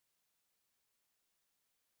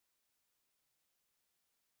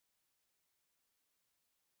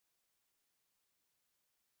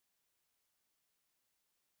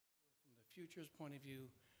futures point of view,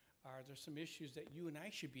 are there some issues that you and I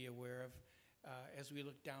should be aware of as we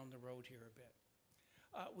look down the road here a bit?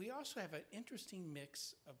 We also have an interesting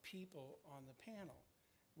mix of people on the panel.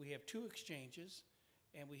 We have 2 exchanges,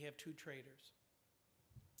 and we have 2 traders.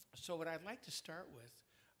 So what I'd like to start with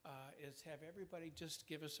is have everybody just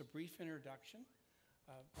give us a brief introduction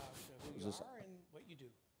about who you are and what you do.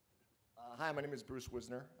 Hi, my name is Bruce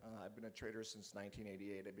Wisner. I've been a trader since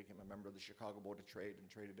 1988. I became a member of the Chicago Board of Trade and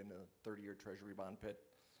traded in the 30-year Treasury bond pit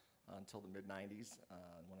until the mid-90s.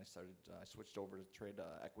 When I started, I switched over to trade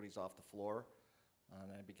equities off the floor.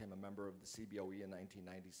 And I became a member of the CBOE in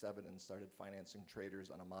 1997 and started financing traders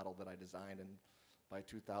on a model that I designed. And by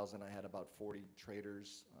 2000, I had about 40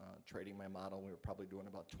 traders trading my model. We were probably doing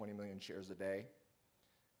about 20 million shares a day.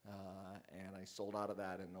 And I sold out of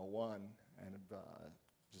that in 01 and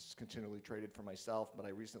just continually traded for myself. But I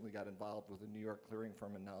recently got involved with a New York clearing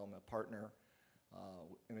firm, and now I'm a partner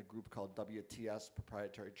in a group called WTS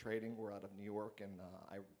Proprietary Trading. We're out of New York, and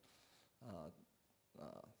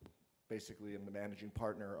basically am the managing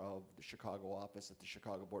partner of the Chicago office at the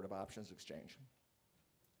Chicago Board of Options Exchange.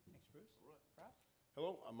 Thanks, Bruce. Rob?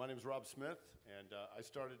 Hello, my name is Rob Smith, and I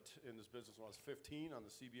started in this business when I was 15 on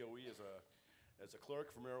the CBOE as a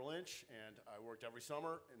clerk for Merrill Lynch, and I worked every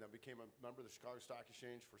summer, and then became a member of the Chicago Stock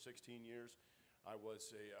Exchange for 16 years. I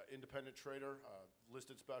was an independent trader,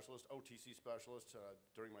 listed specialist, OTC specialist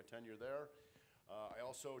during my tenure there. I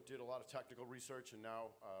also did a lot of technical research and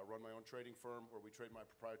now run my own trading firm where we trade my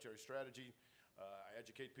proprietary strategy. I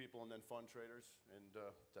educate people and then fund traders, and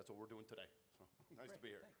that's what we're doing today. So nice Great, to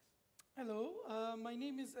be here. Thanks. Hello, my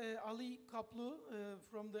name is Ali Kaplu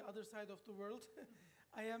from the other side of the world.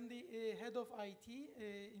 I am the head of IT,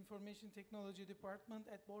 Information Technology Department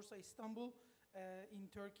at Borsa Istanbul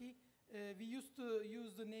in Turkey. We used to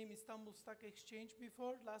use the name Istanbul Stock Exchange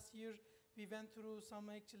before. Last year, we went through some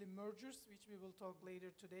actually mergers, which we will talk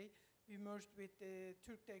later today. We merged with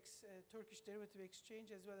Turktex, Turkish Derivative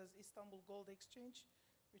Exchange, as well as Istanbul Gold Exchange,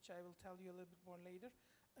 which I will tell you a little bit more later.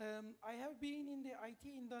 I have been in the IT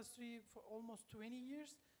industry for almost 20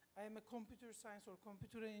 years. I am a computer science or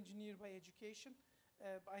computer engineer by education.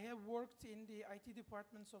 I have worked in the IT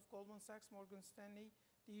departments of Goldman Sachs, Morgan Stanley,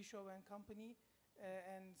 D. Shaw and Company,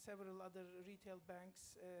 and several other retail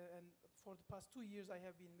banks. And for the past 2 years, I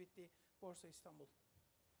have been with the Borsa Istanbul.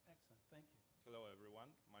 Excellent, thank you. Hello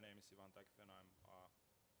everyone, my name is Ivan Takif and I'm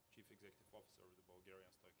Chief Executive Officer of the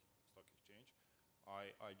Bulgarian Stock Exchange.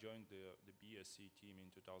 I joined the BSE team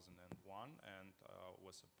in 2001 and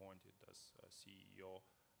was appointed as CEO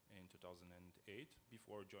in 2008.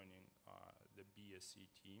 Before joining the BSE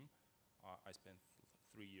team, I spent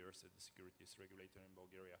 3 years at the securities regulator in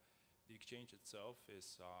Bulgaria. The exchange itself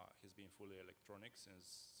has been fully electronic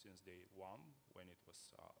since day one, when it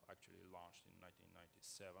was actually launched in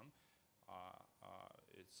 1997.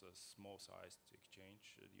 It's a small-sized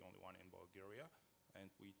exchange, the only one in Bulgaria, and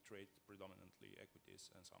we trade predominantly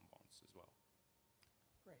equities and some bonds as well.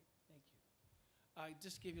 Great, thank you. I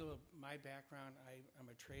just give you my background.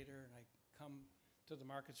 I'm a trader, and I come to the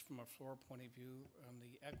markets from a floor point of view.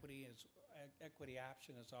 The equity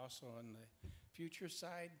option is also on the future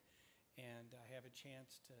side. And I have a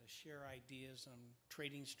chance to share ideas on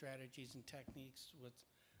trading strategies and techniques with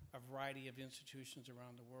a variety of institutions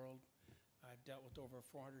around the world. I've dealt with over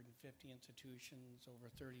 450 institutions,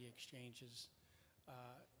 over 30 exchanges.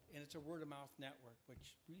 And it's a word-of-mouth network,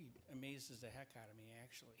 which really amazes the heck out of me,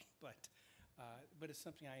 actually. But it's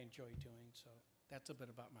something I enjoy doing, so that's a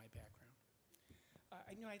bit about my background.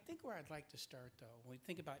 I think where I'd like to start, though, when we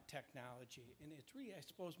think about technology, and it's really, I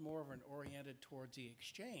suppose, more of an oriented towards the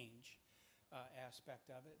exchange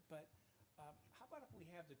aspect of it, but how about if we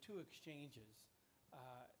have the 2 exchanges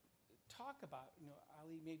talk about,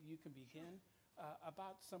 Ali, maybe you can begin,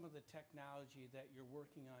 about some of the technology that you're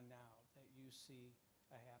working on now that you see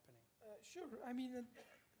happening. Sure. I mean,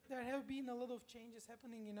 there have been a lot of changes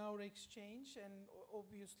happening in our exchange, and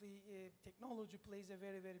obviously technology plays a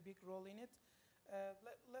very, very big role in it.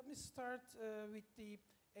 Let me start with the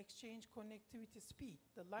exchange connectivity speed,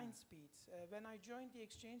 the line speeds. When I joined the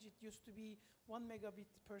exchange, it used to be 1 megabit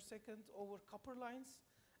per second over copper lines.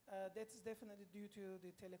 That's definitely due to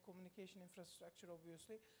the telecommunication infrastructure,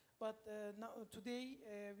 obviously. But now, today,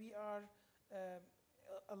 we are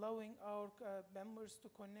allowing our members to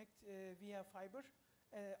connect via fiber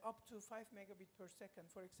up to 5 megabit per second.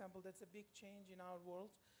 For example, that's a big change in our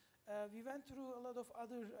world. We went through a lot of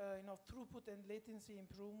other throughput and latency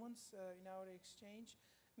improvements in our exchange,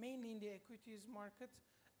 mainly in the equities market.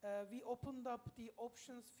 We opened up the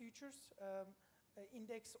options futures,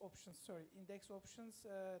 index options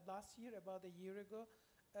last year, about a year ago.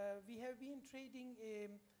 We have been trading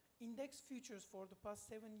index futures for the past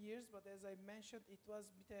 7 years, but as I mentioned, it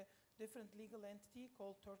was with a different legal entity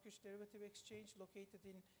called Turkish Derivative Exchange located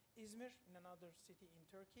in Izmir, in another city in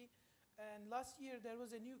Turkey. And last year, there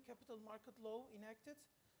was a new capital market law enacted.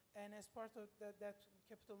 And as part of that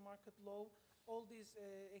capital market law, all these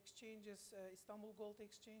exchanges, Istanbul Gold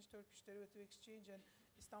Exchange, Turkish Derivative Exchange, and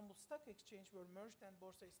Istanbul Stock Exchange were merged, and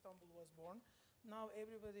Borsa Istanbul was born. Now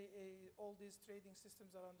everybody, all these trading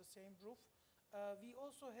systems are on the same roof. We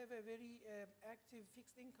also have a very active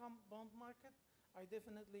fixed income bond market. I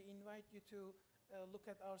definitely invite you to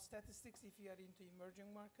look at our statistics if you are into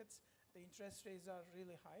emerging markets. The interest rates are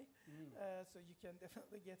really high, so you can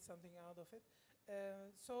definitely get something out of it.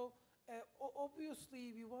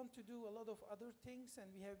 Obviously, we want to do a lot of other things,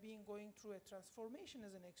 and we have been going through a transformation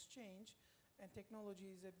as an exchange, and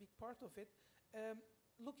technology is a big part of it.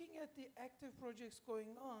 Looking at the active projects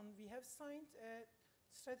going on, we have signed a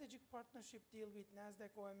strategic partnership deal with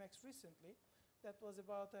NASDAQ OMX recently. That was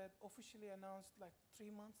about officially announced like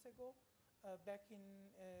 3 months ago, back in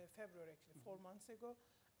February, actually, 4 months ago.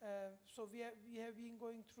 So we have been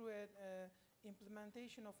going through an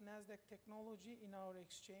implementation of NASDAQ technology in our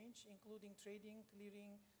exchange, including trading,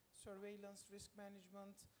 clearing, surveillance, risk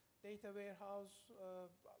management, data warehouse,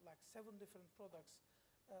 like 7 different products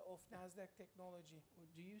of NASDAQ technology. Well,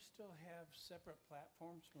 do you still have separate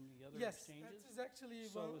platforms from the other Yes, exchanges? that is actually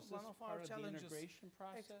So is one this of our part of the challenges. integration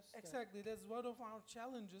process? Exactly, that's one of our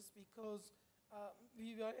challenges because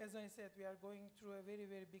we are, as I said, we are going through a very,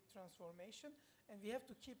 very big transformation, and we have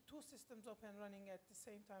to keep 2 systems up and running at the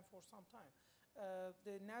same time for some time.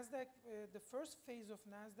 The NASDAQ, the first phase of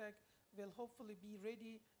NASDAQ will hopefully be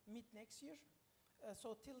ready mid next year.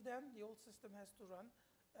 So till then, the old system has to run.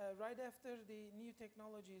 Right after the new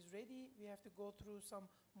technology is ready, we have to go through some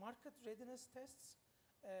market readiness tests.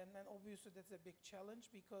 And obviously that's a big challenge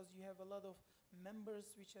because you have a lot of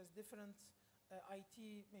members which has different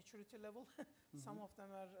IT maturity level. Some of them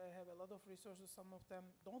have a lot of resources, some of them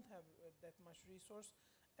don't have that much resource,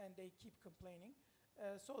 and they keep complaining.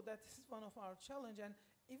 So that is one of our challenge. And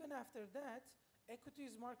even after that,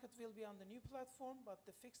 equities market will be on the new platform, but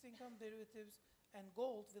the fixed income derivatives and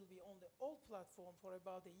gold will be on the old platform for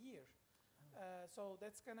about a year. So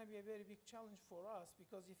that's going to be a very big challenge for us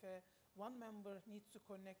because if one member needs to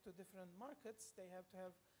connect to different markets, they have to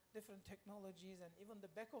have different technologies, and even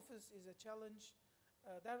the back office is a challenge.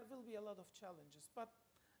 There will be a lot of challenges. But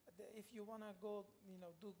if you want to go,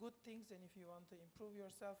 do good things, and if you want to improve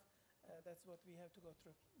yourself, that's what we have to go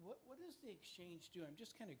through. What does the exchange do? I'm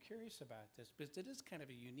just kind of curious about this because it is kind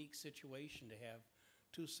of a unique situation to have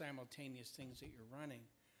 2 simultaneous things that you're running.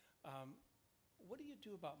 What do you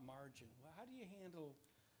do about margin? Well, how do you handle,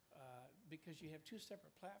 because you have 2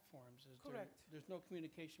 separate platforms, Correct. There's no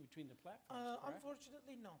communication between the platforms, correct?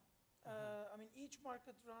 Unfortunately, no. I mean, each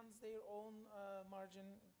market runs their own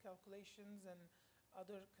margin calculations and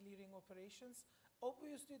other clearing operations.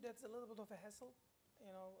 Obviously, that's a little bit of a hassle,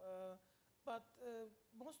 but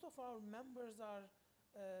most of our members are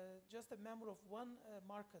just a member of one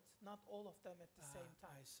market, not all of them at the same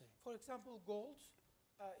time. I see. For example, gold,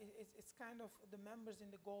 it's kind of the members in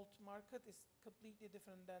the gold market is completely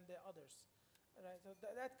different than the others, right? So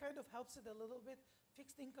that kind of helps it a little bit.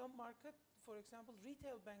 Fixed income market, for example,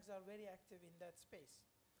 retail banks are very active in that space,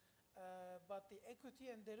 but the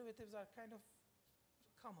equity and derivatives are kind of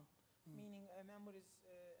common, meaning a member is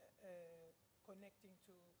connecting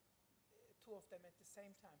to 2 of them at the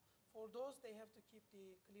same time. For those, they have to keep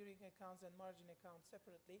the clearing accounts and margin accounts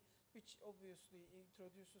separately, which obviously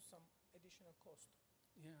introduces some additional cost.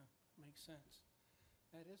 Yeah, makes sense.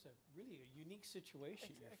 That is really a unique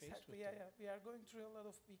situation you're faced with. Exactly, yeah. We are going through a lot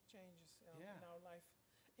of big changes in our life,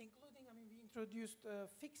 including, we introduced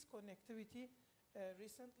fixed connectivity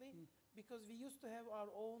recently because we used to have our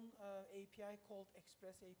own API called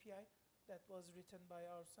Express API that was written by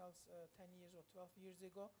ourselves 10 years or 12 years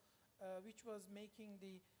ago, which was making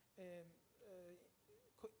the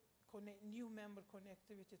new member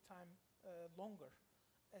connectivity time longer,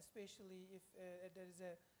 especially if there is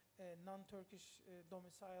a non-Turkish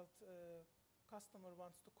domiciled customer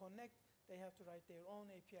wants to connect, they have to write their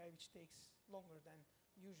own API, which takes longer than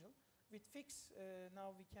usual. With Fix,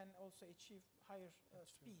 now we can also achieve higher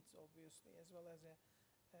speeds, obviously, as well as a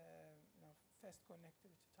fast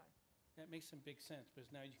connectivity time. That makes some big sense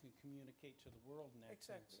because now you can communicate to the world in that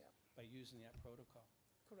sense by using that protocol.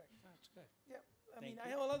 Correct. That's good. Yeah, Thank I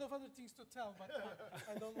you. have a lot of other things to tell, but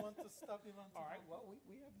I don't want to stop you. All right, well,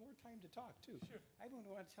 we have more time to talk, too. Sure. I want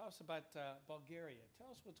to tell us about Bulgaria.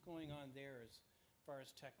 Tell us what's going on there as far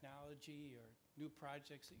as technology or new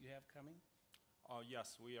projects that you have coming.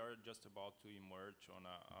 Yes, we are just about to emerge on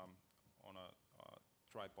a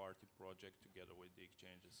tri-party project together with the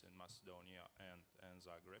exchanges in Macedonia and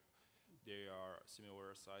Zagreb. They are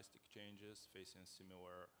similar sized exchanges facing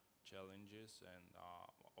similar challenges, and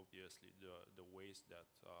obviously the ways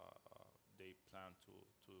that they plan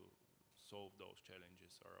to solve those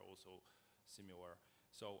challenges are also similar.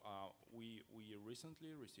 So we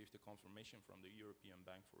recently received a confirmation from the European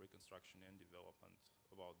Bank for Reconstruction and Development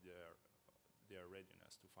about their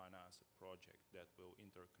readiness to finance a project that will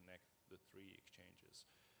interconnect the three exchanges.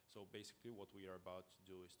 So basically what we are about to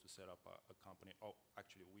do is to set up a company. Oh,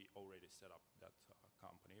 actually we already set up that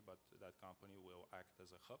company, but that company will act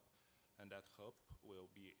as a hub, and that hub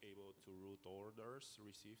will be able to route orders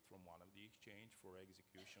received from one of the exchange for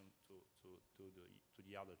execution to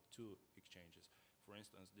the other two exchanges. For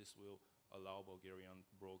instance, this will allow Bulgarian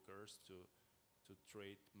brokers to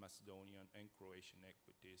trade Macedonian and Croatian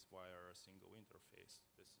equities via a single interface.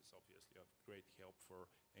 This is obviously of great help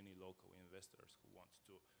for any local investors who want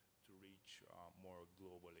to reach more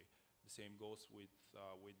globally. The same goes with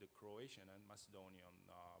the Croatian and Macedonian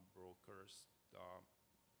brokers.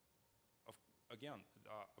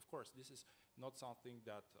 Of course, this is not something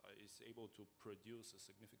that is able to produce a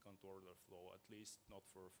significant order flow, at least not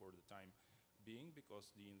for the time being, because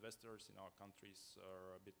the investors in our countries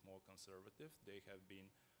are a bit more conservative. They have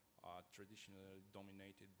been traditionally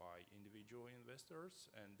dominated by individual investors,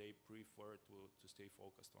 and they prefer to stay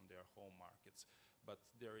focused on their home markets. But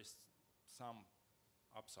there is some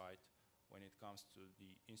upside when it comes to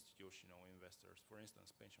the institutional investors. For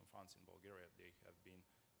instance, pension funds in Bulgaria, they have been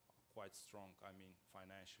quite strong, I mean,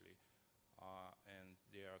 financially, and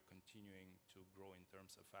they are continuing to grow in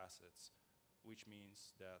terms of assets, which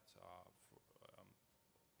means that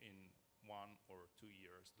in 1 or 2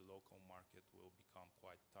 years, the local market will become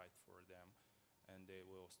quite tight for them, and they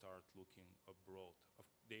will start looking abroad.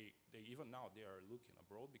 They even now they are looking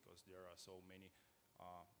abroad because there are so many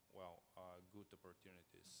good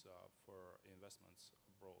opportunities for investments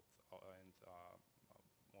abroad, and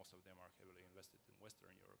most of them are heavily invested in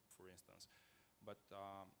Western Europe, for instance. But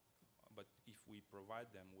if we provide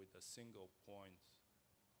them with a single point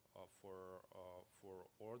for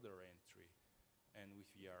order entry, and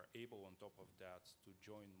if we are able on top of that to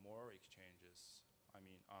join more exchanges, I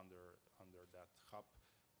mean under that hub,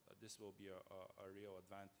 this will be a real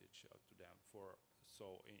advantage to them.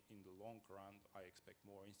 So in the long run, I expect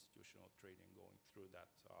more institutional trading going through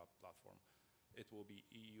that platform. It will be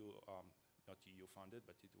not EU funded,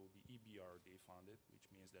 but it will be EBRD funded, which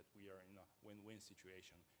means that we are in a win-win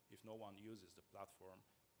situation. If no one uses the platform,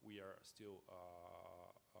 we are still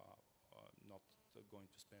not going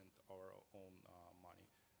to spend our own money.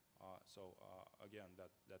 So again,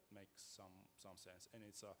 that makes some sense, and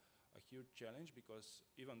it's a huge challenge because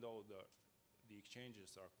even though the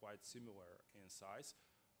exchanges are quite similar in size,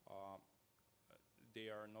 they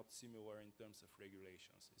are not similar in terms of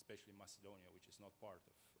regulations, especially Macedonia, which is not part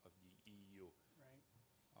of the EU. Right.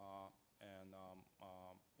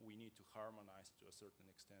 We need to harmonize to a certain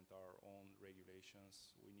extent our own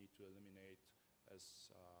regulations. We need to eliminate as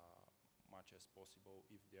much as possible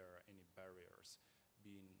if there are any barriers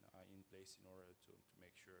being in place in order to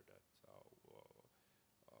make sure that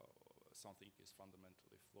something is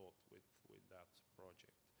fundamentally flawed with that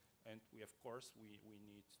project. And we, of course, we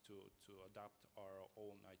need to adapt our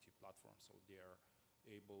own IT platform so they are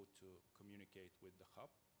able to communicate with the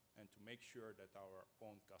hub, and to make sure that our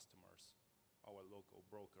own customers, our local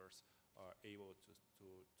brokers, are able to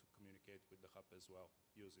communicate with the hub as well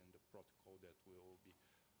using the protocol that will be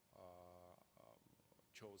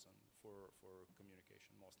chosen for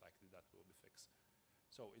communication. Most likely that will be fixed.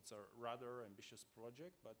 So it's a rather ambitious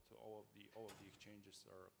project, but all of the exchanges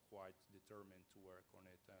are quite determined to work on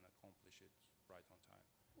it and accomplish it right on time.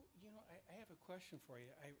 Well, you know, I have a question for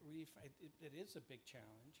you. It is a big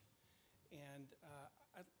challenge, and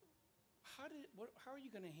how are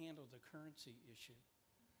you going to handle the currency issue?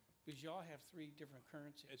 Because you all have 3 different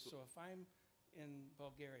currencies. So if I'm in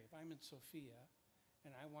Bulgaria, if I'm in Sofia,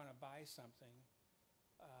 and I want to buy something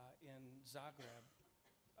in Zagreb,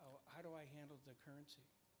 how do I handle the currency?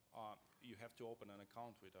 You have to open an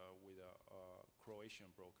account with a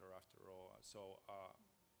Croatian broker after all. So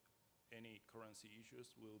any currency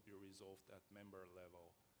issues will be resolved at member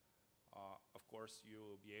level. Of course, you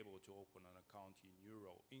will be able to open an account in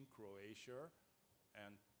euro in Croatia,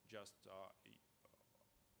 and just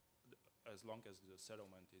as long as the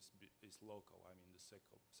settlement is local. I mean, the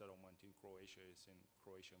settlement in Croatia is in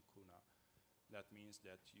Croatian kuna. That means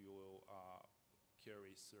that you will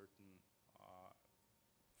carry certain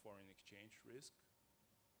foreign exchange risk.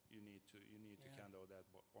 You need to handle that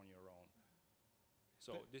on your own.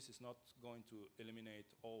 So this is not going to eliminate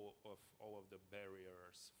all of the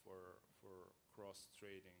barriers for cross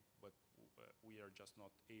trading, but we are just not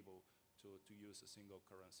able to use a single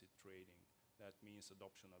currency trading. That means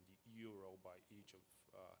adoption of the euro by each of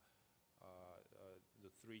the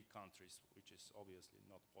 3 countries, which is obviously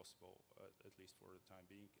not possible, at least for the time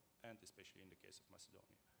being, and especially in the case of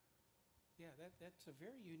Macedonia. Yeah, that's a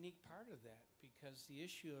very unique part of that, because the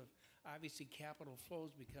issue of obviously capital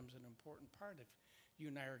flows becomes an important part if you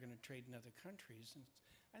and I are going to trade in other countries. And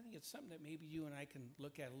I think it's something that maybe you and I can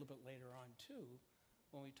look at a little bit later on too,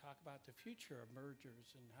 when we talk about the future of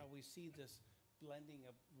mergers and how we see this blending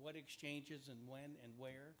of what exchanges and when and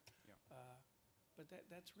where. Yeah. But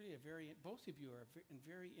that's really both of you are in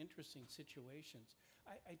very interesting situations.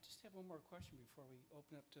 I just have one more question before we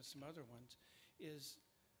open up to some other ones, is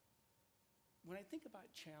when I think about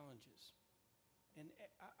challenges, and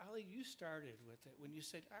Ali, you started with it when you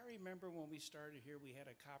said, I remember when we started here, we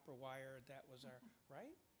had a copper wire, that was our,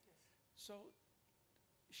 right? Yes. So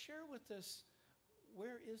share with us,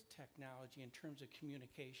 where is technology in terms of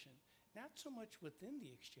communication? Not so much within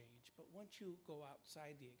the exchange, but once you go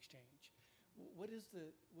outside the exchange, what is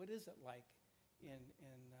it like in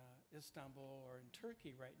Istanbul or in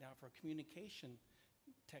Turkey right now for communication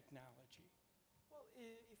technology? Well,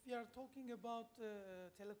 if we are talking about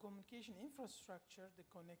telecommunication infrastructure, the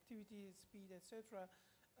connectivity, speed, etc.,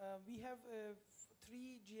 we have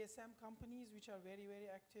 3 GSM companies which are very,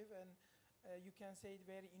 very active, and you can say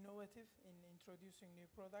very innovative in introducing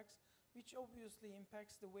new products, which obviously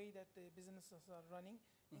impacts the way that the businesses are running,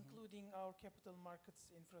 including our capital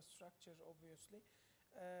markets infrastructure, obviously.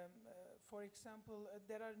 For example,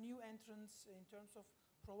 there are new entrants in terms of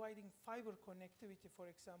providing fiber connectivity.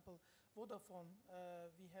 For example, Vodafone,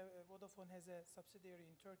 Vodafone has a subsidiary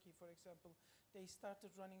in Turkey, for example. They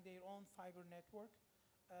started running their own fiber network.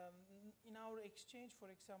 In our exchange,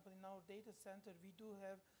 for example, in our data center, we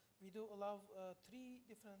do allow 3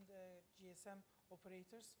 different GSM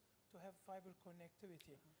operators to have fiber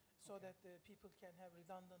connectivity, so that people can have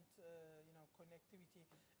redundant,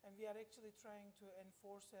 connectivity. And we are actually trying to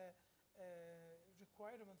enforce a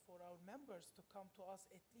requirement for our members to come to us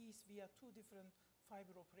at least via 2 different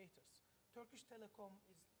fiber operators. Turkish Telecom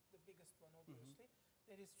is the biggest one, obviously.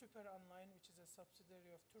 There is Super Online, which is a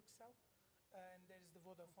subsidiary of Turkcell, and there is the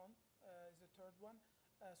Vodafone, is the 3rd one.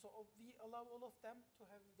 So we allow all of them to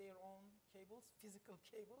have their own cables, physical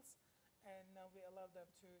cables, and now we allow them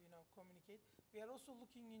to, communicate. We are also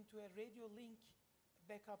looking into a radio link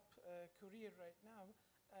backup courier right now,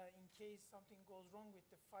 in case something goes wrong with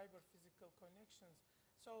the fiber physical connections.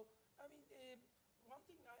 So, I mean, one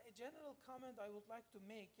thing, a general comment I would like to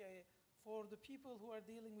make for the people who are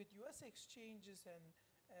dealing with US exchanges and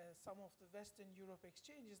some of the Western Europe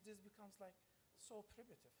exchanges, this becomes like so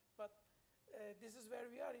primitive. But this is where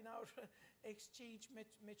we are in our exchange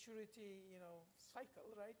maturity, cycle,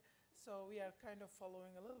 right? So we are kind of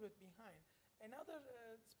following a little bit behind. Another,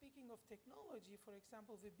 speaking of technology, for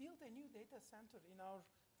example, we built a new data center in our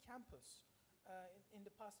campus in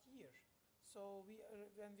the past year. So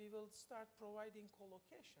when we will start providing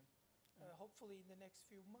co-location, hopefully in the next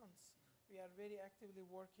few months. We are very actively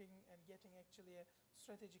working and getting actually a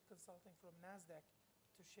strategic consulting from NASDAQ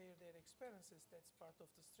to share their experiences. That's part of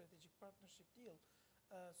the strategic partnership deal.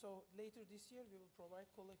 So later this year, we will provide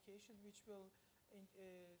co-location, which will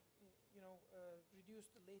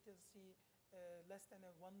reduce the latency less than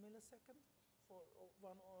 1 millisecond for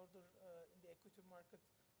one order in the equity market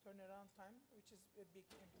turnaround time, which is a big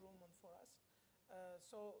improvement for us.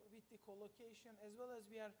 So with the co-location, as well as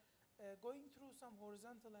we are going through some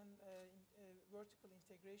horizontal and vertical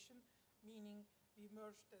integration, meaning we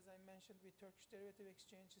merged, as I mentioned, with Turkish Derivative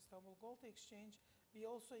Exchange, Istanbul Gold Exchange. We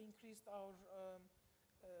also increased our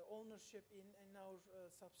ownership in our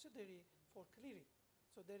subsidiary for clearing.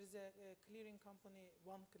 So there is a clearing company,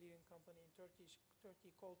 one clearing company in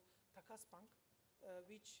Turkey called Takas Bank,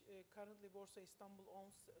 which currently Borsa Istanbul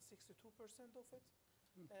owns 62% of it.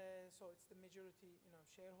 So it's the majority,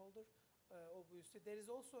 shareholder. Obviously, there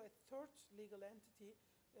is also a 3rd legal entity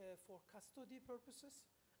for custody purposes.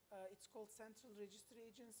 It's called Central Registry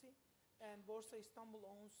Agency, and Borsa Istanbul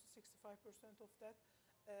owns 65% of that.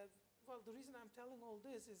 Well, the reason I'm telling all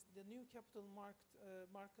this is the new capital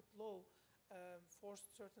market law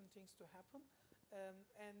forced certain things to happen.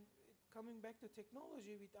 And coming back to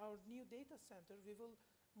technology, with our new data center, we will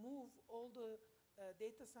move all the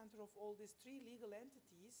data center of all these 3 legal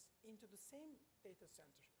entities into the same data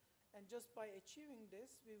center. And just by achieving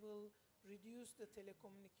this, we will reduce the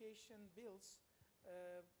telecommunication bills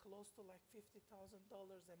close to like $50,000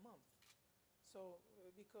 a month. So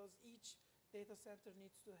because each data center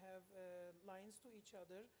needs to have lines to each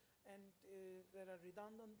other, and there are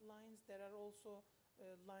redundant lines. There are also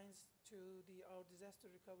lines to our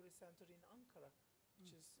disaster recovery center in Ankara,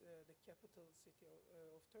 which is the capital city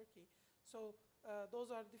of Turkey. So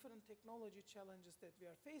those are different technology challenges that we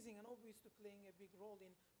are facing, and obviously playing a big role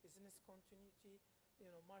in business continuity,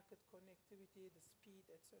 market connectivity, the speed,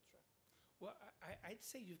 etc. Well, I'd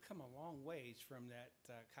say you've come a long ways from that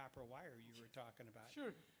copper wire you were talking about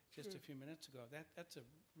Sure. just a few minutes ago. That's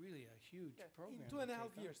really a huge program. In to 2.5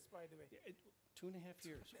 take on. years, by the way. 2.5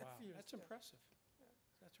 years, 2.5 wow. years, That's yeah. impressive. Yeah.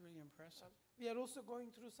 That's really impressive. We are also going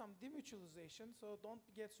through some demutualization, so don't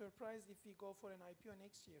get surprised if we go for an IPO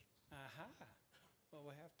next year. Aha. Well,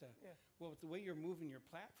 we'll have to. Yeah. Well, with the way you're moving your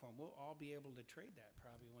platform, we'll all be able to trade that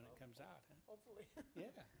probably when it comes out. Huh? Hopefully.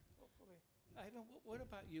 Yeah. Hopefully. Ivan, what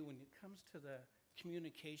about you when it comes to the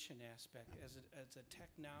communication aspect as a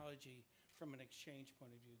technology from an exchange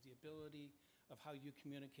point of view, the ability of how you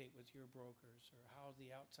communicate with your brokers or how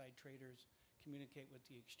the outside traders communicate with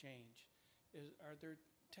the exchange? Are there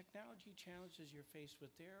technology challenges you're faced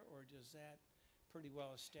with there, or is that pretty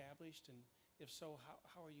well established? And if so,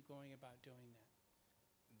 how are you going about doing that?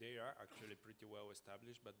 They are actually pretty well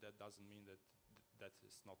established, but that doesn't mean that that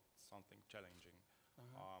is not something challenging.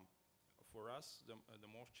 For us, the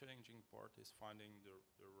most challenging part is finding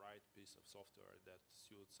the right piece of software that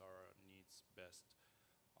suits our needs best.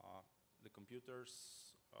 The computers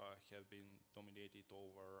have been dominated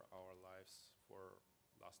over our lives for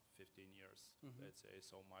last 15 years, let's say,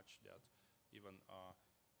 so much that even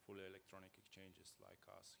fully electronic exchanges like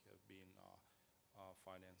us have been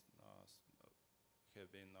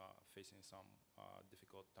facing some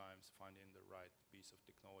difficult times finding the right piece of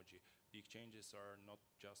technology. The exchanges are not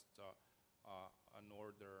just an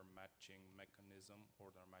order matching mechanism,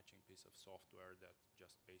 order matching piece of software that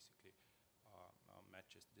just basically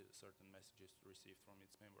matches the certain messages received from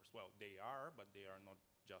its members. Well, they are, but they are not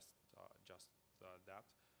just that.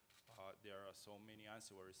 There are so many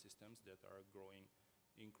ancillary systems that are growing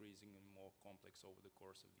increasingly more complex over the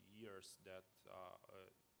course of the years that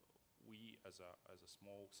we, as a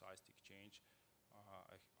small-sized exchange,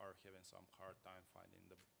 are having some hard time finding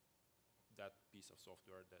that piece of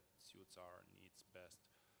software that suits our needs best.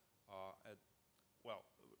 Well,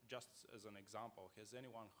 just as an example, has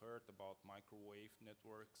anyone heard about microwave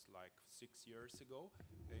networks like 6 years ago?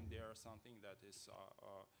 And they are something that is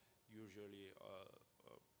usually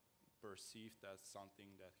perceived as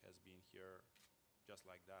something that has been here just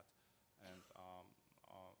like that. And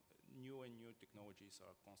new technologies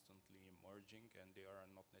are constantly emerging, and they are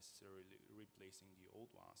not necessarily replacing the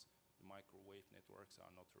old ones. The microwave networks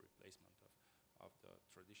are not a replacement of the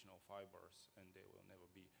traditional fibers, and they will never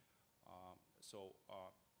be. So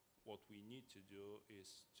what we need to do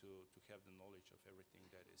is to have the knowledge of everything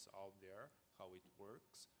that is out there, how it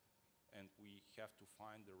works, and we have to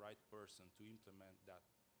find the right person to implement that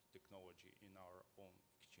technology in our own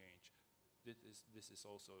exchange. This is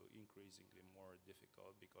also increasingly more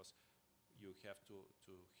difficult because you have to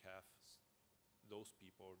have those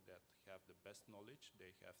people that have the best knowledge.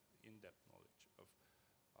 They have in-depth knowledge of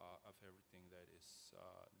everything that is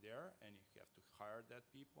there, and you have to hire that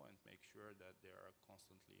people and make sure that they are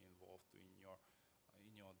constantly involved in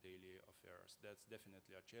your daily affairs. That's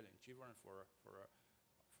definitely a challenge, even for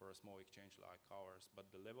a small exchange like ours. But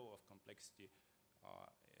the level of complexity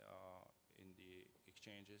in the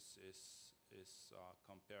exchanges is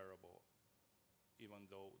comparable, even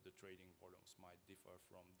though the trading volumes might differ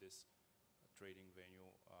from this trading venue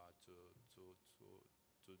to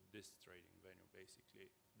this trading venue. Basically,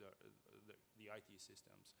 the IT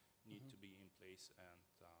systems need to be in place,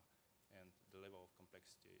 and the level of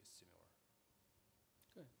complexity is similar.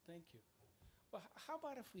 Good, thank you. Well, how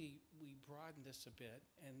about if we broaden this a bit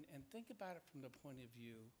and think about it from the point of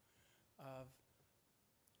view of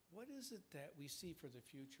what is it that we see for the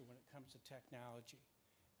future when it comes to technology?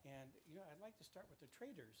 And I'd like to start with the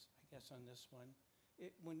traders, I guess, on this one.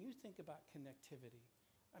 When you think about connectivity,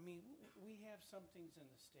 I mean, we have some things in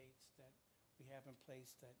the States that we have in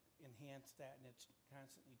place that enhance that, and it's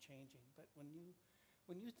constantly changing. But when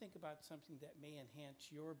you think about something that may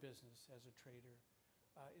enhance your business as a trader,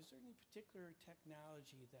 is there any particular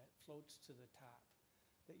technology that floats to the top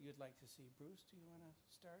that you'd like to see? Bruce, do you want to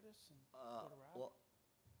start us and go to Rob? Well,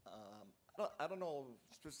 I don't know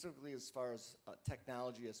specifically as far as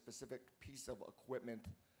technology, a specific piece of equipment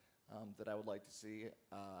that I would like to see.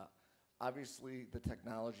 Obviously, the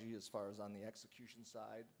technology as far as on the execution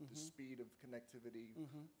side, the speed of connectivity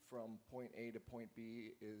from point A to point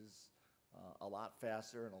B is a lot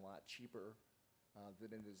faster and a lot cheaper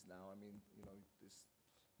than it is now. I mean,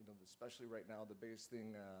 the especially right now, the biggest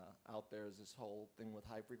thing out there is this whole thing with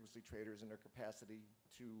high-frequency traders and their capacity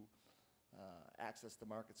to access the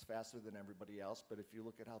markets faster than everybody else. But if you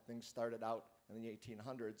look at how things started out in the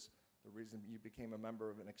 1800s, the reason you became a member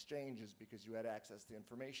of an exchange is because you had access to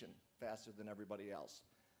information faster than everybody else.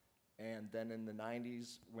 And then in the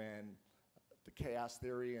 90s, when the chaos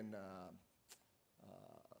theory and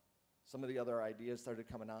some of the other ideas started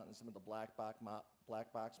coming out and some of the black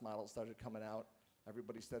box models started coming out,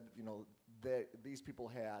 everybody said, you know, these people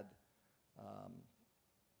had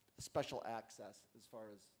special access as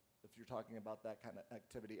far as if you're talking about that kind of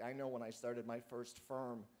activity. I know when I started my first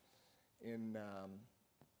firm in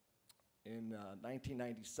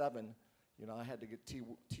 1997, you know, I had to get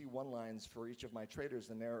T1 lines for each of my traders,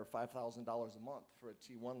 and they were $5,000 a month for a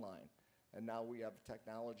T1 line. And now we have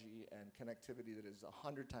technology and connectivity that is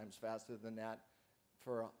 100 times faster than that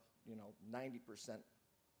for, you know, 90%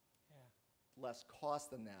 less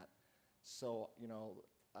cost than that. So, you know,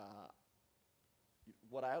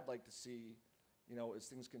 what I would like to see, you know, as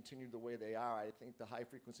things continue the way they are, I think the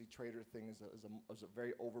high-frequency trader thing is a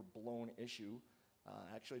very overblown issue.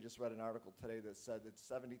 I actually just read an article today that said that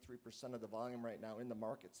 73% of the volume right now in the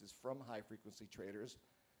markets is from high-frequency traders.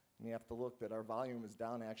 And you have to look that our volume is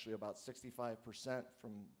down actually about 65%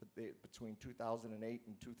 from between 2008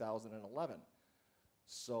 and 2011.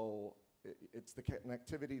 So it's the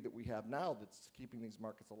connectivity that we have now that's keeping these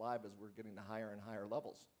markets alive as we're getting to higher and higher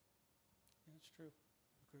levels. That's true.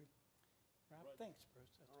 Agreed. Rob, Right. thanks,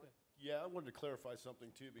 Bruce. That's good. Yeah, I wanted to clarify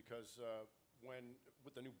something too, because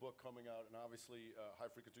with the new book coming out, and obviously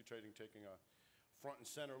high-frequency trading taking a front and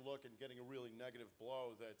center look and getting a really negative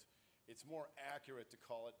blow, that it's more accurate to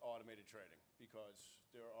call it automated trading, because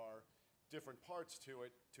there are different parts to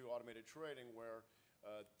it, to automated trading, where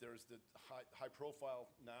there's the high profile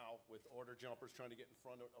now with order jumpers trying to get in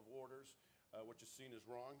front of orders, which is seen as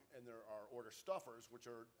wrong, and there are order stuffers, which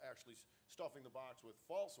are actually stuffing the box with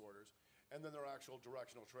false orders, and then there are actual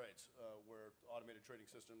directional trades, where automated trading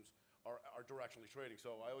systems are directionally trading.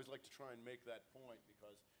 So I always like to try and make that point,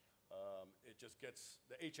 because it just gets,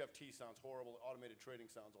 the HFT sounds horrible, automated trading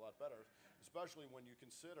sounds a lot better, especially when you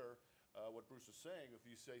consider what Bruce was saying. If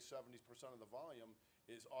you say 70% of the volume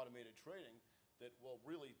is automated trading, that, well,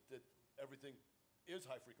 really, that everything is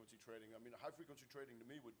high-frequency trading. I mean, high-frequency trading to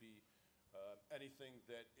me would be anything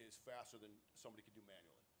that is faster than somebody could do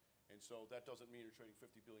manually. And so that doesn't mean you're trading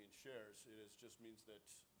 50 billion shares. It just means that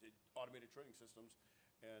automated trading systems,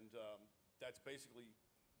 and that's basically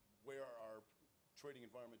where our trading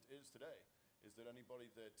environment is today, is that anybody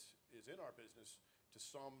that is in our business to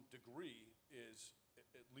some degree is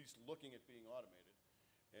at least looking at being automated.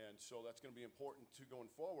 And so that's going to be important to going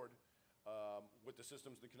forward with the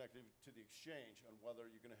systems that connected to the exchange, and whether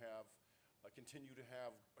you're going to have continue to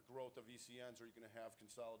have a growth of ECNs, or you're going to have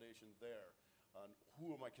consolidation there, on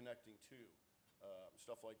who am I connecting to,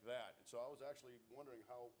 stuff like that. And so I was actually wondering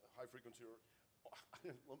how high frequency, or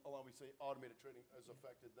allow me to say automated trading, has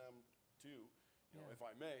affected them too. You know, if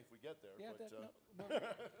I may, if we get there. Yeah, but,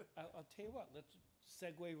 I'll tell you what, let's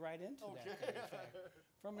segue right into that. In fact.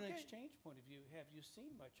 From an exchange point of view, have you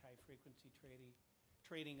seen much high-frequency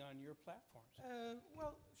trading on your platforms?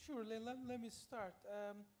 Well, sure. Let me start.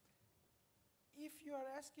 If you are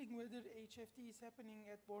asking whether HFT is happening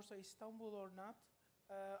at Borsa Istanbul or not,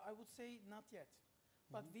 I would say not yet.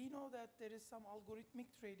 But we know that there is some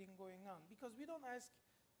algorithmic trading going on, because we don't ask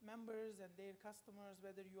members and their customers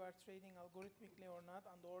whether you are trading algorithmically or not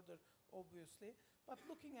on the order, obviously. But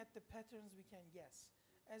looking at the patterns, we can guess.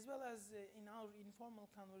 As well as in our informal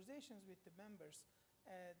conversations with the members,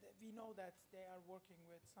 we know that they are working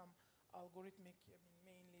with some algorithmic, I mean,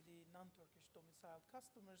 mainly the non-Turkish domiciled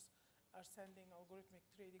customers are sending algorithmic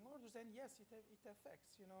trading orders, and yes, it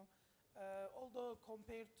affects, you know. Although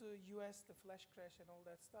compared to US, the flash crash and all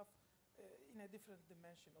that stuff, in a different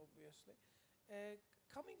dimension, obviously.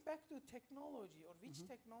 Coming back to technology, or which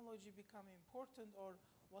technology become important, or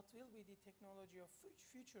what will be the technology of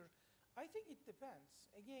future, I think it depends.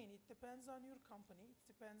 Again, it depends on your company, it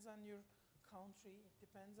depends on your country, it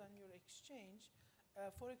depends on your exchange.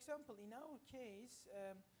 For example, in our case,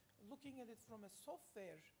 looking at it from a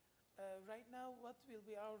software, right now what will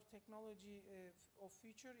be our technology of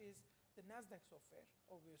future is the NASDAQ software,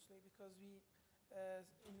 obviously, because we are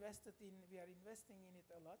investing in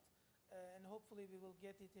it a lot. And hopefully we will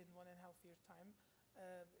get it in 1.5 year time,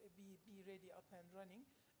 be ready, up and running.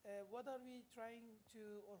 What are we trying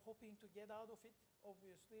to, or hoping to get out of it,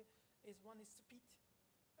 obviously, is one is speed,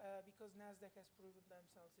 because NASDAQ has proven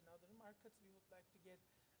themselves in other markets. We would like to get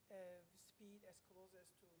speed as close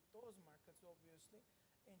as to those markets, obviously,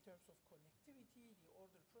 in terms of connectivity, the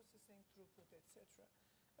order processing, throughput, etc.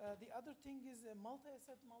 The other thing is a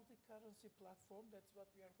multi-asset, multi-currency platform. That's what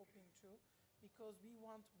we are hoping to, because we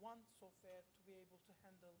want one software to be able to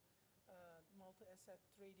handle multi-asset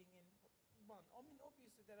trading in one. I mean,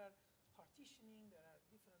 obviously there are partitioning, there are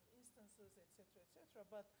different instances, et cetera,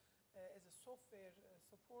 but as a software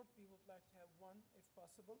support, we would like to have one if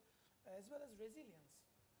possible, as well as resilience,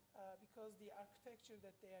 because the architecture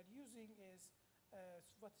that they are using is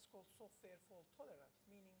what is called software fault tolerant,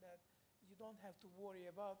 meaning that you don't have to worry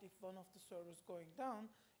about if one of the servers going down,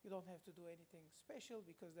 you don't have to do anything special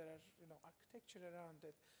because there are architecture around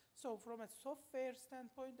it. So from a software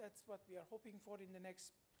standpoint, that's what we are hoping for in the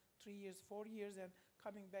next 3 years, 4 years. And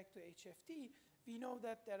coming back to HFT, we know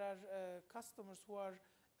that there are customers who are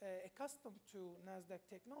accustomed to NASDAQ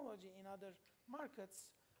technology in other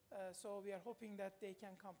markets. So we are hoping that they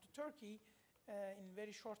can come to Turkey in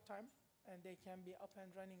very short time, and they can be up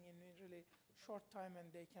and running in a really short time,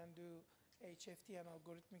 and they can do HFT and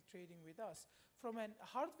algorithmic trading with us. From a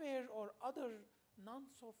hardware or other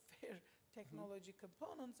non-software technology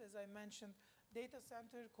components, as I mentioned, data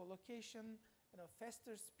center, colocation,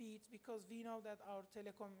 faster speeds, because we know that our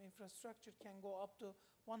telecom infrastructure can go up to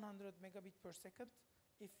 100 megabit per second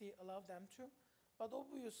if we allow them to. But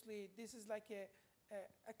obviously, this is like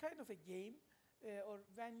a kind of a game, or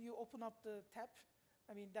when you open up the tap,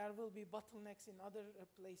 I mean, there will be bottlenecks in other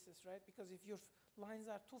places, right? Because if your lines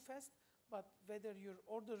are too fast, but whether your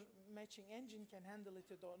order matching engine can handle it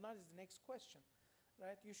or not is the next question,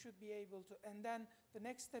 right? You should be able to, and then the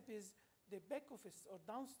next step is the back office or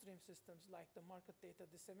downstream systems like the market data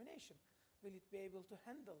dissemination. Will it be able to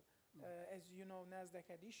handle? As you know, NASDAQ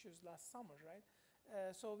had issues last summer, right?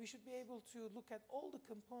 So we should be able to look at all the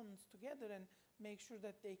components together and make sure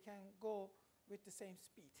that they can go with the same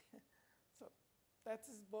speed. So that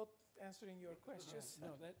is both answering your questions.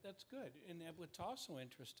 No, that's good. And what's also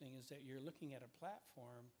interesting is that you're looking at a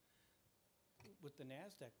platform with the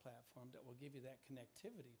NASDAQ platform that will give you that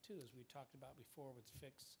connectivity too, as we talked about before with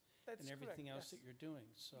FIX That's and everything correct, else yes. that you're doing.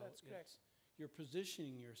 So That's correct. you're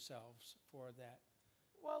positioning yourselves for that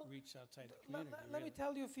Well, reach outside the community. let me really.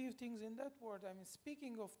 tell you a few things in that word. I mean,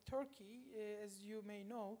 speaking of Turkey, as you may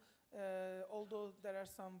know, although there are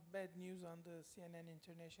some bad news on the CNN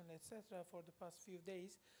International, etc., for the past few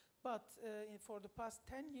days, but for the past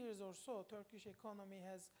 10 years or so, Turkish economy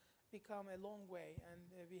has become a long way, and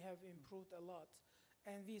we have improved a lot.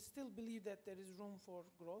 And we still believe that there is room for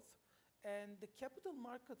growth. And the capital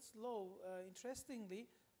markets law, interestingly,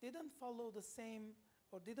 didn't follow the same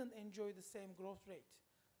or didn't enjoy the same growth rate.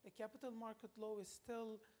 The capital market law is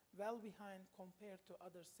still well behind compared to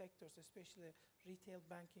other sectors, especially retail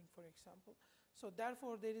banking, for example. So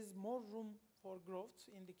therefore, there is more room for growth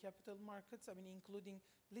in the capital markets, I mean, including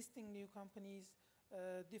listing new companies,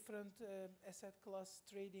 different asset class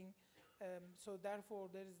trading. So therefore,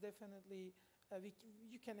 there is definitely,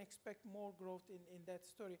 you can expect more growth in that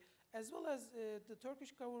story. As well as the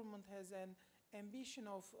Turkish government has an ambition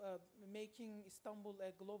of making Istanbul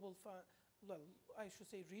a global, well, I should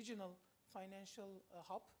say regional financial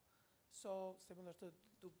hub. So similar to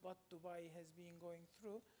what Dubai has been going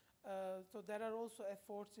through. So there are also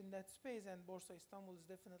efforts in that space, and Borsa Istanbul is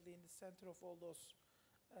definitely in the center of all those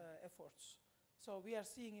efforts. So we are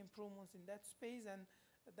seeing improvements in that space, and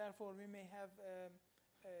therefore we may have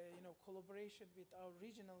collaboration with our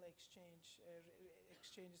regional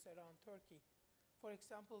exchanges around Turkey. For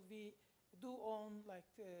example, we do own like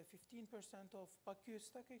 15% of Bakü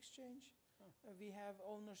Stock Exchange. We have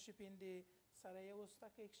ownership in the Sarajevo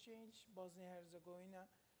Stock Exchange, Bosnia-Herzegovina,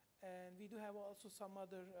 and we do have also some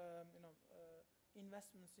other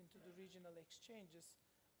investments into the regional exchanges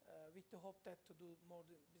with the hope that to do more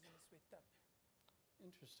business with them.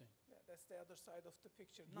 Interesting. Yeah, that's the other side of the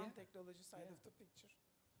picture, Yeah. non-technology side Yeah. of the picture.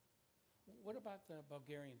 What about the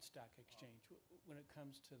Bulgarian Stock Exchange when it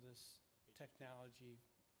comes to this technology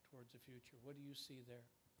towards the future? What do you see there?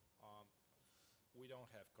 We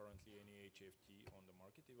don't have currently any HFT on the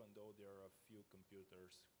market, even though there are a few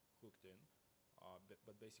computers hooked in.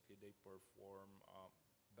 But basically, they perform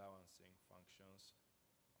balancing functions.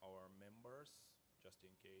 Our members, just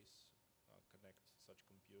in case, connect such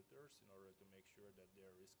computers in order to make sure that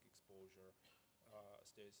their risk exposure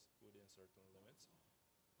stays within certain limits.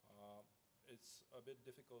 It's a bit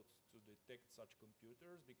difficult to detect such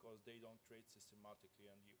computers because they don't trade systematically,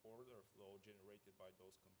 and the order flow generated by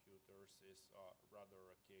those computers is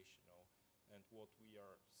rather occasional. And what we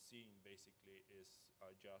are seeing basically is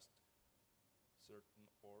just certain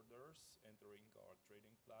orders entering our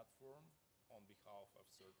trading platform on behalf of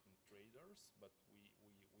certain traders, but we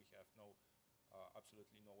have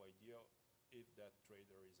absolutely no idea if that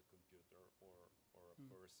trader is a computer or a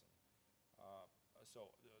person.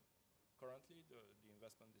 Currently, the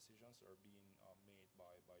investment decisions are being made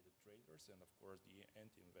by the traders and, of course, the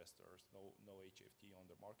end investors. No HFT on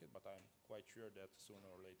the market, but I'm quite sure that sooner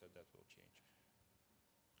or later that will change.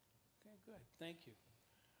 Okay, good. Thank you.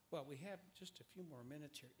 Well, we have just a few more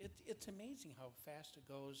minutes here. It's amazing how fast it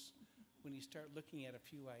goes when you start looking at a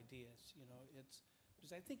few ideas. You know,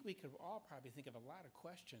 because I think we could all probably think of a lot of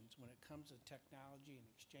questions when it comes to technology and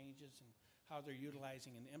exchanges and how they're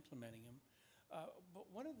utilizing and implementing them. But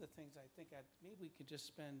one of the things I think maybe we could just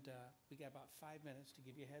spend, we got about 5 minutes to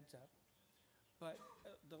give you a heads up. But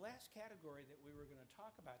the last category that we were going to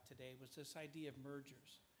talk about today was this idea of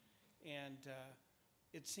mergers. And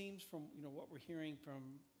it seems from what we're hearing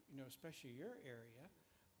from especially your area,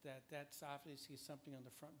 that's obviously something on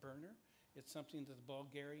the front burner. It's something that the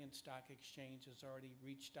Bulgarian Stock Exchange has already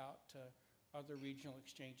reached out to other regional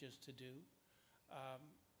exchanges to do.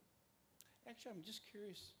 Actually, I'm just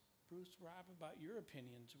curious, Bruce, Rob, about your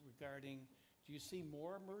opinions regarding, do you see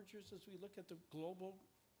more mergers as we look at the global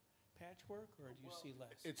patchwork, or do you see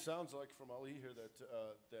less? It sounds like from Ali here that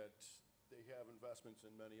they have investments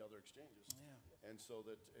in many other exchanges. Yeah. And so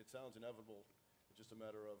that it sounds inevitable. It's just a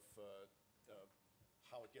matter of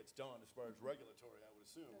how it gets done as far as regulatory, I would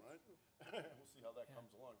assume, right? We'll see how that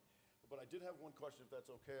comes along. But I did have one question, if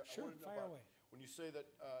that's okay. Sure, fire away. When you say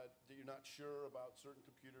that you're not sure about certain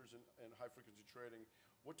computers and high-frequency trading,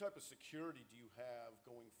 what type of security do you have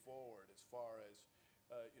going forward as far as,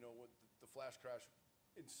 what the flash crash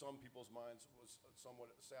in some people's minds was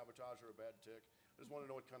somewhat a sabotage or a bad tick? I just want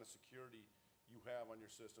to know what kind of security you have on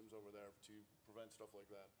your systems over there to prevent stuff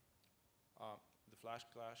like that. The flash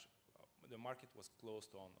crash, the market was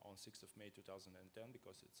closed on 6th of May 2010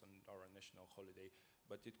 because it's our national holiday,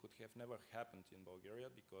 but it could have never happened in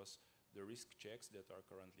Bulgaria because the risk checks that are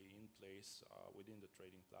currently in place within the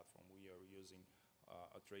trading platform, we are using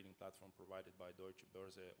a trading platform provided by Deutsche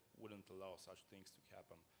Börse, wouldn't allow such things to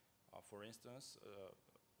happen. For instance,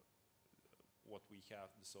 what we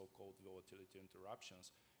have, the so-called volatility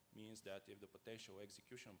interruptions, means that if the potential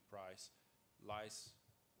execution price lies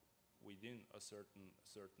within a certain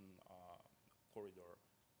corridor,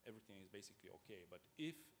 everything is basically okay. But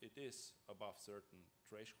if it is above certain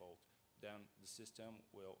threshold, then the system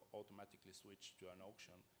will automatically switch to an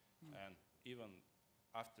auction. And even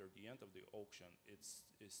after the end of the auction, it's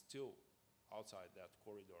still outside that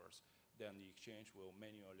corridors, then the exchange will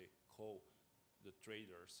manually call the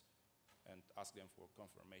traders and ask them for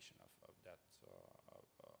confirmation of that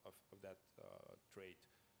trade.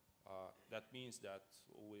 That means that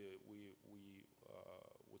we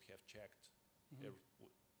would have checked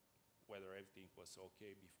whether everything was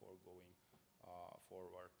okay before going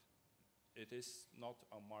forward. It is not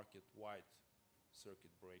a market-wide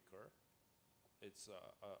circuit breaker. It's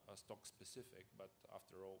a stock specific, but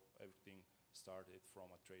after all, everything started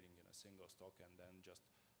from a trading in a single stock and then just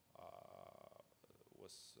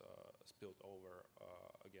was spilled over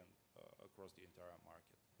again across the entire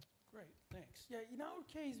market. Great, thanks. Yeah, in our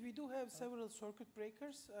case, we do have several circuit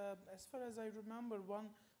breakers. As far as I remember,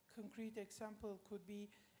 one concrete example could be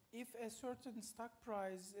if a certain stock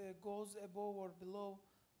price goes above or below,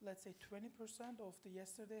 let's say 20% of the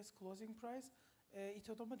yesterday's closing price, it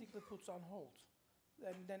automatically puts on hold.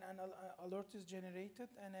 And then an alert is generated,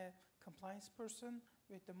 and a compliance person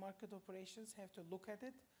with the market operations have to look at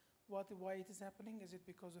it. Why it is happening? Is it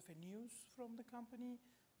because of a news from the company?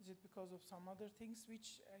 Is it because of some other things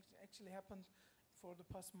which actually happened for the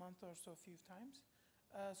past month or so a few times?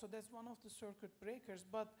 So that's one of the circuit breakers.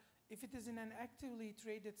 But if it is in an actively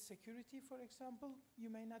traded security, for example, you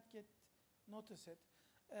may not notice it.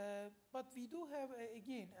 But we do have,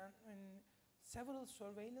 again, several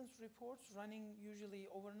surveillance reports running usually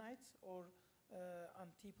overnight or on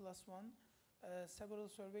T+1. Several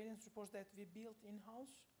surveillance reports that we built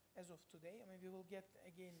in-house as of today. I mean, we will get,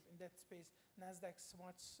 again, in that space, NASDAQ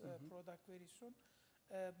Smarts product very soon.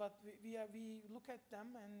 But we look at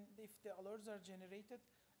them, and if the alerts are generated,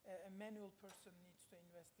 a manual person needs to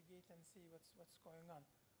investigate and see what's going on.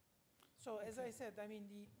 So as I said, I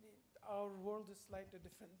mean, our world is slightly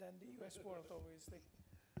different than the US world, obviously.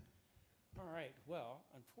 All right, well,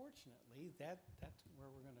 unfortunately, that's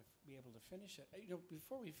where we're going to be able to finish it.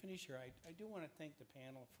 Before we finish here, I do want to thank the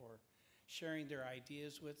panel for sharing their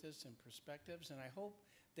ideas with us and perspectives, and I hope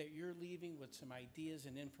that you're leaving with some ideas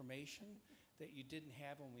and information that you didn't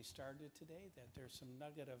have when we started today, that there's some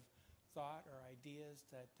nugget of thought or ideas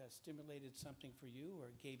that stimulated something for you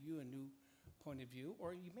or gave you a new point of view,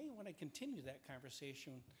 or you may want to continue that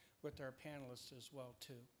conversation with our panelists as well,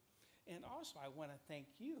 too. And also, I want to thank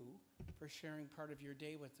you for sharing part of your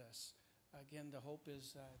day with us. Again, the hope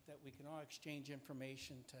is that we can all exchange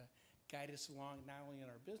information to guide us along not only in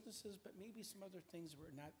our businesses, but maybe some other things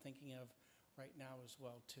we're not thinking of right now as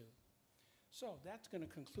well, too. So that's going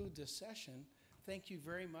to conclude this session. Thank you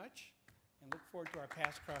very much, and look forward to our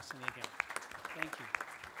paths crossing again. Thank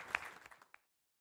you.